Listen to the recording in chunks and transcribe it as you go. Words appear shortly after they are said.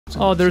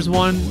Oh, there's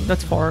one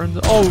that's far.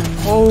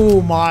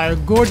 Oh my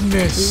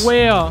goodness.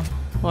 Where?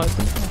 What?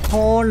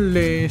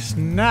 Holy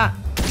snap.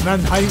 Man,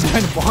 hiding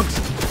behind the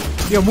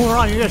box. Yo, move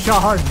around, you get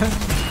shot hard, man.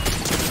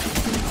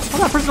 Oh,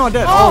 that person not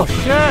dead. Oh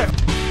shit.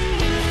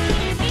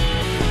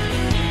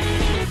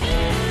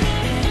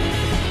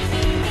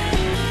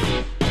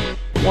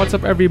 What's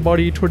up,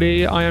 everybody?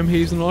 Today I am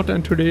Hazelnut,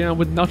 and today I'm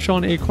with Nutshell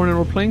and Acorn, and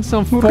we're playing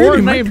some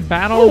Really, Fortnite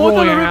Battle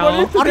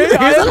Royale. Today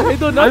I am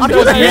with Acorn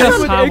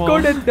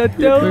and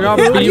Nutshell. We got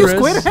Are you Beerus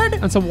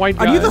squarehead? and some white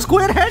guy. Are you the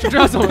squarehead?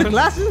 Just With the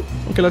glasses?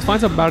 Okay, let's find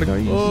some bad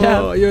guys.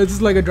 Oh, yo, is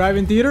this like a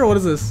drive-in theater? What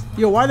is this?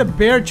 Yo, why the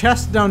bare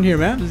chest down here,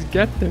 man? Just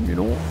get them, you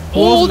know. Who's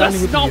Oh, that's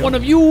landing with not me, one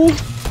of you.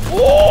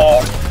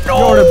 Oh,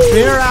 no. Yo, the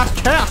bare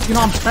ass chest, you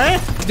know what I'm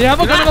saying? They have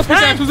a gun in the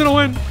pickaxe. Who's gonna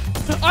win?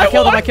 I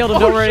killed him,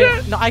 don't worry.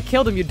 Shit. No, I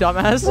killed him, you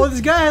dumbass. Oh, this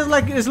guy has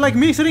like, it's like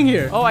me sitting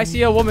here. Oh, I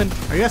see a woman.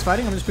 Are you guys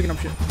fighting? I'm just picking up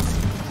shit.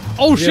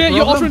 Oh shit,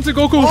 you Ultra Instinct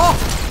Goku. Oh.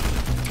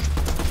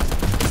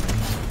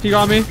 He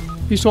got me.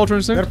 He's Ultra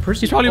Instinct.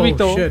 He's probably weak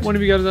though. Shit. One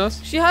of you guys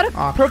us. She had a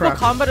purple crap.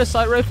 combat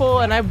assault rifle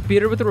and I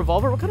beat her with a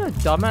revolver. What kind of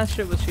dumbass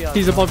shit was she on?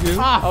 He's above you.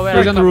 Oh, wait,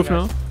 He's on the roof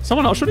guys. now.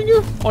 Someone else shooting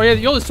you? Oh yeah,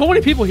 yo, there's so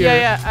many people here.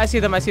 Yeah, I see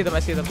them.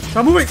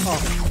 Stop moving.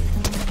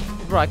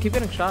 Oh. Bro, I keep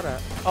getting shot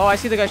at. Oh, I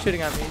see the guy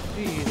shooting at me.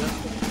 Jesus.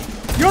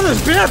 Yo,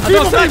 there's bare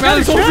people. Man,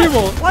 there's so many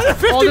people. Why are there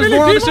 50 Oh, there's million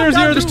more on the people? stairs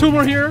here. There's two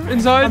more here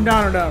inside. I'm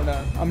down.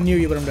 I'm near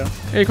you, but I'm down.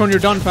 Acorn, you're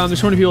done, fam. There's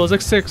so many people. There's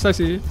like 6. I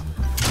see.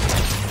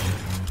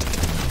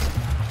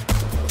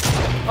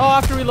 Oh, I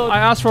have to reload. I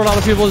asked for a lot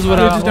of people. This is what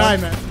Just die,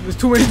 happened. man. There's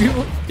too many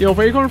people. Yo, if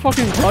Acorn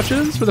fucking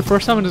clutches for the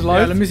first time in his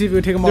life. Yeah, let me see if we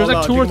can take them all There's like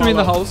out. 2 or 3 in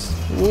the house.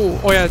 Ooh.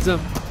 Oh yeah, it's him.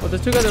 Oh,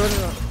 there's two guys running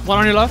around. One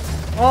on your left.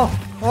 Oh,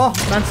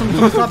 man,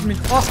 someone stopped me.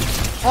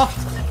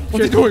 Oh.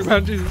 What's he doing,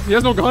 man? Jesus. He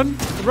has no gun.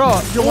 Bro,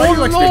 yo, why are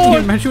you expecting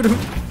him, man? Shoot him.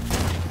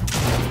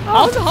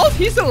 How's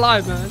he still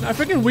alive, man? I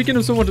freaking weakened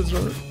him so much.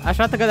 I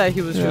shot the guy that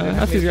he was shooting.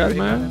 That's these guys,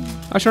 man.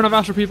 I sure enough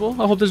after people.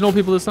 I hope there's no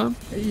people this time.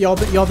 Y'all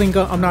think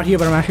I'm not here,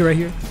 but I'm actually right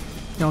here.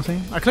 You know what I'm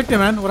saying? I clicked it,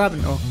 man. What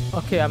happened? Oh.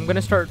 Okay, I'm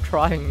gonna start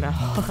trying now.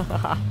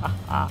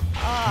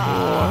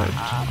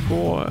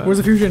 Boy. Where's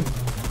the fusion?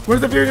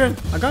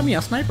 I got me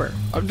a sniper.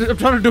 I'm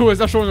trying to do it. It's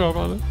not showing up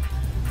on it.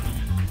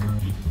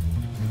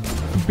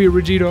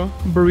 Burrito.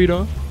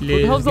 What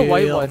the hell's the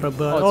white one?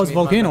 Oh, it's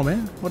Volcano,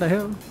 man. What the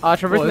hell?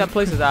 Traversing that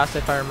place is ass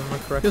if I remember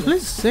correctly. This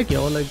place is sick,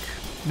 yo. Like,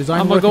 design.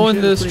 I'm gonna go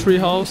in this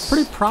treehouse.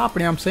 Pretty proper,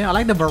 you know what I'm saying? I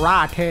like the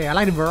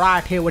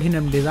variety within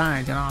them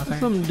designs, you know what I'm saying?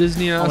 Some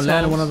Disney ass. I'll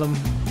land one of them.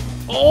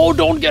 Oh,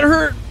 don't get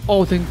hurt.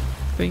 Oh, thank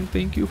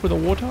you for the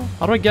water.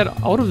 How do I get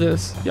out of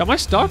this? Yeah, am I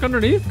stuck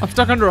underneath? I'm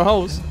stuck under a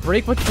house.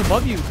 Break what's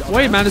above you.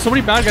 Wait, man, there's so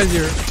many bad guys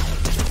here.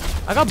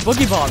 I got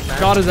boogie bomb, man.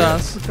 Got his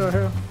ass. What the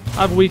hell?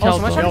 I have weak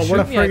health. Yo,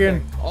 what a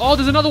friggin'. Oh,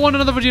 there's another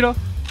Vegeta.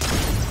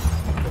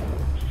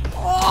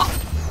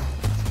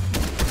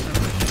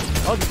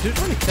 Oh, the dude's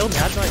trying to kill me. I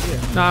had no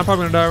idea. Nah, I'm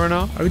probably gonna die right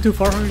now. Are we too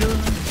far from each other?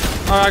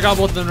 Alright, I got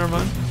both of them, never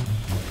mind.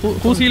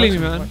 Who's healing me,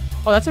 man?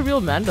 Oh, that's a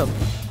real mandem.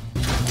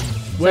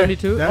 Where?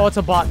 72? That? Oh, it's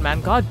a bot, man.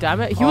 God damn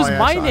it. He was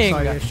mining.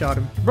 I shot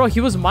him. Bro, he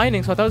was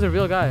mining, so I thought it was a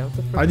real guy. What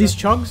the frick Are these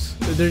chugs?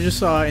 They're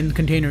just in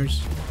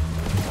containers.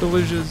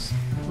 Delicious.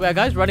 Wait, a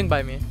guy's running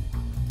by me.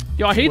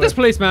 Yo, I hate this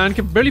place, man.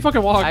 Can barely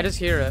fucking walk. I just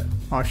hear it.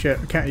 Oh shit!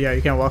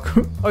 You can't walk.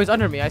 Oh, he's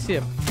under me. I see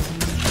him.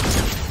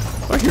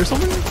 Do I hear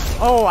something?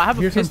 Oh, I have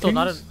a Hear some pistol.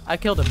 pings? I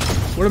killed him.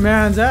 Where the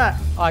man's at?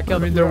 Oh, I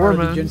killed him. there were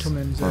the men.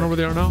 gentlemen's I don't know where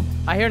they are now.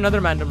 I hear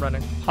another mandem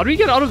running. How do we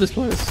get out of this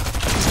place?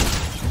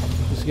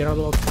 Just get out of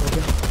the open.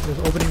 There's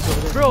openings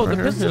over there. Bro, Right the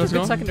here. pistol's Yeah, a let's good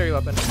go. secondary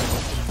weapon.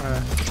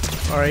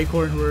 Alright,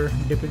 Acorn, we're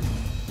dipping.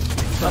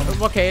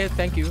 Okay,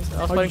 thank you. I was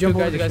How'd you fighting jump two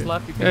guys. over You guys shit?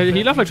 left. You Yeah, came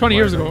he back. left like 20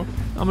 years ago.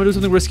 I'm gonna do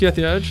something risky at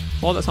the edge.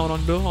 Oh, that's how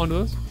I'm gonna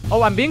do this.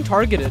 Oh, I'm being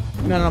targeted.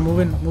 No,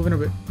 moving a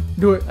bit.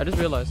 Do it. I just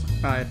realized.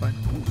 Alright, fine.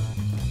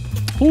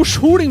 Who's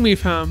shooting me,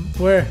 fam?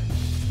 Where?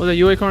 Was that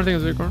you, Acorn? I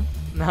think it was Acorn.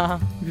 Nah.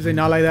 If you say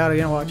not like that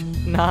again, watch.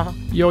 Nah.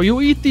 Yo, you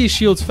eat these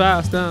shields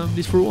fast, damn.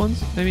 These fruit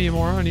ones. Maybe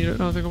more. I need it.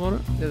 Now I think about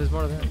it. Yeah, there's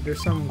more to that.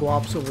 There's some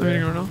guaps over I'm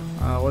eating there. right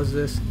now. What's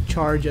this?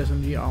 Charge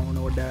SMG. I don't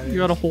know what that is. You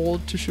gotta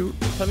hold to shoot.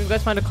 Tell me you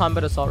guys find a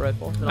combat assault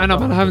rifle. I know,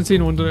 man. I haven't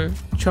seen one today.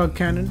 Chug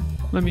cannon.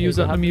 Let me use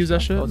that. Let me use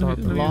that shit. Oh, Let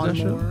me use that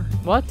shit. Lawnmower.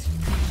 What?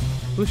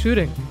 Who's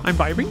shooting? I'm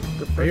vibing.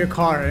 Or your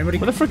car. Anybody?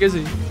 Where the frick is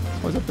he?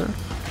 What's up there?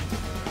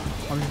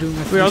 I'm doing a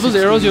Wait, are those 360.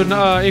 arrows?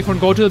 You Acorn,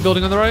 go to the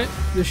building on the right.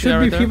 There should Yeah,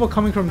 be right there. people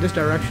coming from this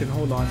direction.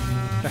 Hold on.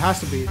 There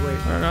has to be. Wait.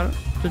 Alright, I got it.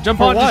 Just jump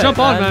For on. Just what, jump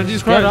on, man.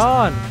 Jesus Get Christ.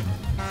 on.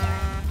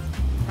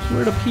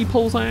 Where the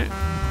people's at?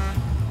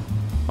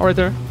 Oh, right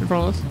there, in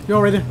front of us.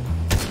 Yo, right there.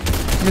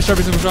 Missed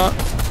every single shot.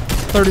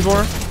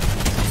 34.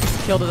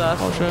 Killed his ass.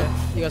 Oh, shit. Okay.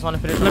 You guys want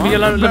to finish Let him me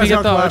off?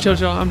 get the Clap.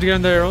 chill. I'm just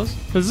getting the arrows.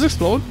 Does this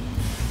explode?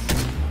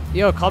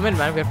 Yo, come in,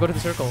 man. We have to go to the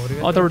circle. What do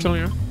you Oh, I guys thought we were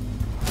doing? chilling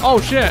here. Oh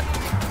shit!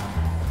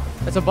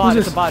 It's a bot.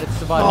 Who's It's a this? bot.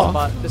 It's a bot. Oh. It's a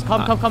bot. Just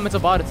come. It's a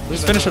bot. It's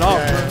Let's finish it off.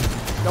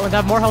 Yeah. Go and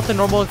have more health than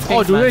normal.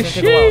 Oh, do they? It's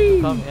gonna take a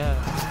Sheesh. while. Come,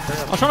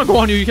 yeah. I was trying to go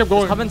on you. You kept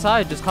going. Come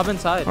inside. Just come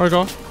inside. Alright,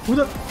 go. Who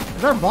the?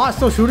 Is that bot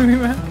still shooting me,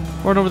 man?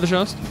 Run over the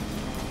chest.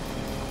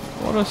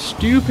 What a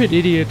stupid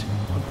idiot.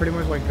 I'm pretty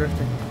much like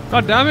drifting.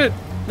 God damn it!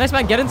 Nice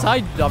man. Get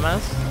inside,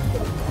 dumbass.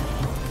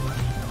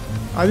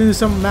 I think there's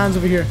some mans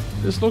over here.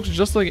 This looks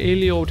just like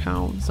Alio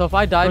Town. So if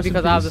I die Rest in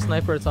because I have the peace.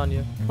 sniper, it's on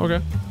you. Okay.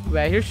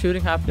 Wait, I hear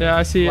shooting happening. Yeah,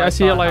 I see Well, it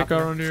like happening.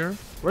 around here.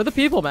 Where are the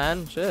people,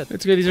 man? Shit.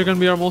 It's good. These are gonna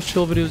be our most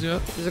chill videos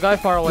yet. There's a guy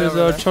far away. There's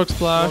over a there. Chuck Oh,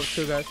 Splash.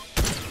 two guys.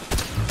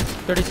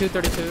 32,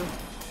 32.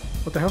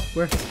 What the hell?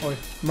 Where? Oh, yeah.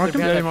 Marked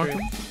him? They're Yeah, behind you that marked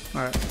tree. him.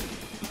 Alright.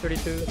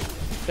 32.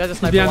 There's a He's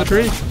sniper. behind the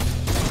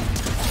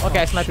tree. Okay,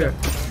 I sniped Shit. him.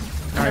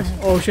 Nice.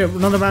 Oh shit,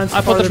 another man's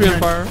I put the farther tree on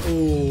behind. fire.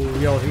 Oh,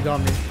 yo, he got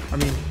me. I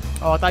mean,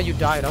 Oh, I thought you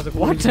died. I was like,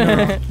 what? no,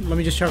 no. Let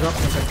me just check up.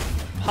 Okay.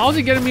 How's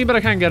he getting me, but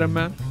I can't get him,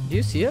 man? Do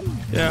you see him?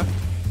 Yeah.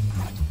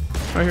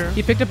 Right here.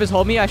 He picked up his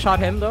homie. I shot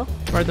him though.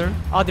 Right there.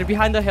 Oh, they're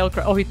behind the hill.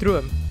 Oh, he threw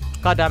him.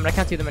 God damn it! I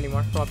can't see them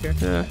anymore from up here.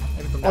 Yeah.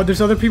 Maybe from Oh, down. there's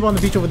other people on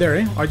the beach over there,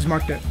 eh? I just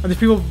marked it. And there's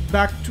people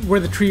back to where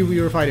the tree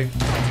we were fighting.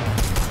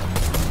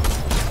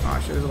 Ah,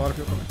 shit, there's a lot of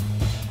people coming.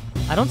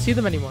 I don't see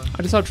them anymore.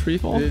 I just saw a tree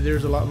fall.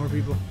 There's a lot more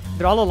people.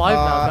 They're all alive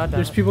now. God damn.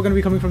 There's people gonna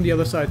be coming from the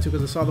other side too,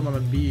 because I saw them on the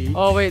beach.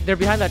 Oh wait, they're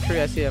behind that tree.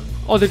 I see him.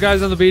 Oh, the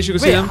guys on the beach. You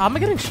can Wait, see them. how am I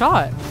getting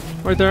shot?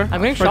 Right there. I'm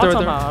getting right shot there,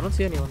 somehow. I don't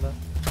see anyone though.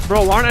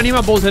 Bro, why aren't any of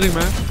my bullets hitting,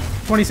 man?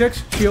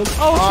 26, shield.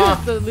 Oh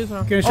shit! The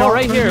loser. Getting Oh, shot.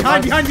 right here.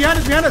 Behind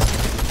us.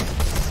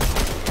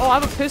 Oh, I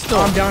have a pistol.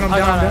 I'm down, I'm I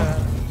down, got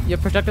it. You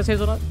have protect us,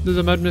 Hazelnut? There's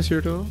a med miss here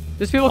too.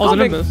 There's people Oh, the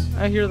coming. Nimbus.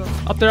 I hear them.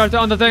 Up there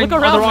on the thing. Look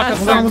on around, the rock. man. At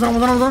the thing.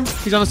 Hold on.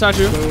 He's on the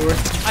statue.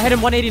 I hit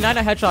him 189.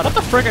 I headshot What him.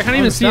 the frick? I can't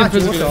even see him What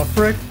physically. the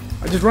frick?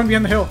 I just run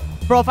behind the hill.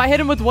 Bro, if I hit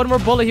him with one more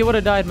bullet, he would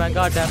have died, man.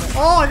 God damn it.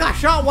 Oh, I got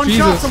shot. One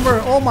Jesus. shot somewhere.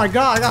 Oh my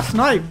god, I got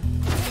sniped.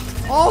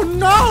 Oh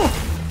no!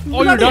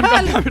 Oh, you're done.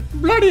 hell. God damn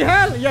it. Bloody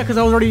hell! Yeah, because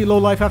I was already low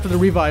life after the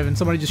revive, and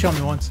somebody just shot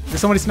me once. Did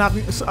somebody sniped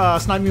me You from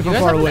guys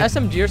far have away? an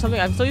SMG or something?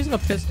 I'm still using a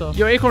pistol.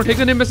 Yo, Acorn, take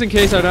the Nimbus in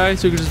case I die,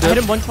 so you can just I hit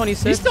dip. him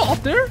 126. He's still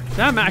up there?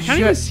 Damn, man, I can't Shit.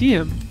 even see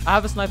him. I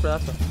have a sniper.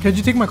 That's what. Could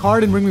you take my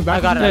card and bring me back?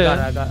 I got it.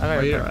 Yeah. I got it. Oh,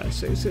 your yeah, card. right.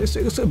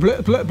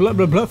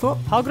 Say, bluff up.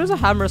 How good is a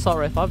hammer assault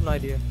rifle? I have no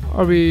idea.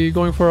 Are we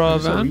going for a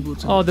There's a van?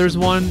 reboot Oh, there's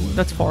one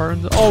that's far.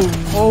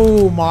 Oh,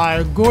 Oh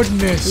my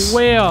goodness.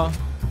 where?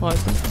 What?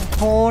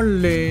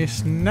 Holy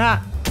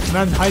snap.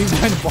 Man, hiding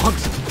behind the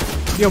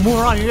box. Yo, move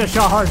around. You get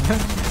shot hard, man.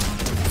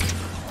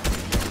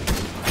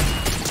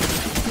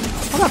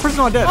 Oh, that person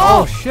not dead.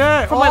 Oh, Oh,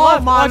 shit. From my oh,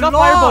 left. my I got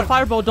Lord.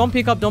 fireball. Don't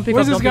peek up. Don't peek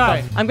Where's up. this Don't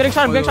guy? peek up. I'm getting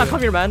shot. I'm getting Oh, shot.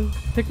 Come here, man.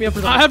 Pick me up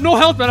or something. I have no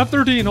health, man. I have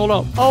 13. Hold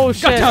up. Oh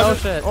shit. damn Oh it.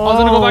 shit. I was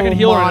gonna go back and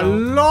heal right my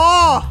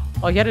now. Lord.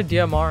 Oh, he had a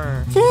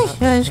DMR.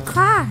 Jesus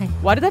Christ.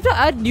 Why did they have to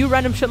add new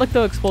random shit like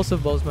the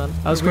explosive bows, man?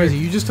 That was crazy.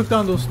 You just took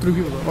down those 3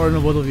 people. Or no,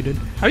 both of you did.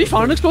 Have you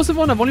found an explosive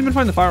one? I've only been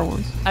finding the fire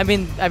ones. I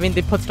mean,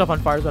 they put stuff on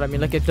fires, but I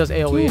mean, like it does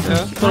AOE. Yeah,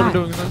 that's what I've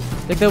been doing. Man.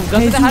 Like the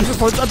gun that they had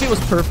before the update was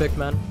perfect,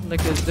 man.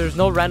 Like there's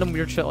no random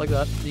weird shit like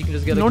that. You can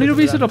just get. No like, need to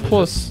be different such a random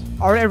puss.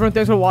 Alright, everyone,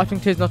 thanks for watching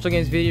today's Not So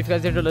Games video. If you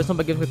guys did enjoy, listen,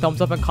 but give us a thumbs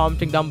up and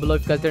commenting down below.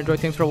 If you guys did enjoy,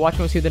 thanks for watching.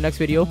 We'll see you in the next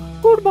video.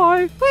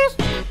 Goodbye.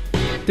 Peace.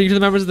 Thank you to the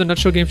members of the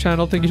Nutshell Games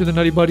channel. Thank you to the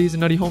Nutty Buddies, the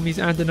Nutty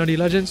Homies, and the Nutty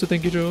Legends. So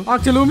thank you to.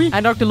 Octolumi.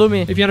 And Dr.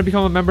 Lumi. If you want to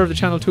become a member of the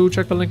channel too,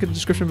 check the link in the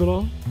description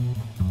below.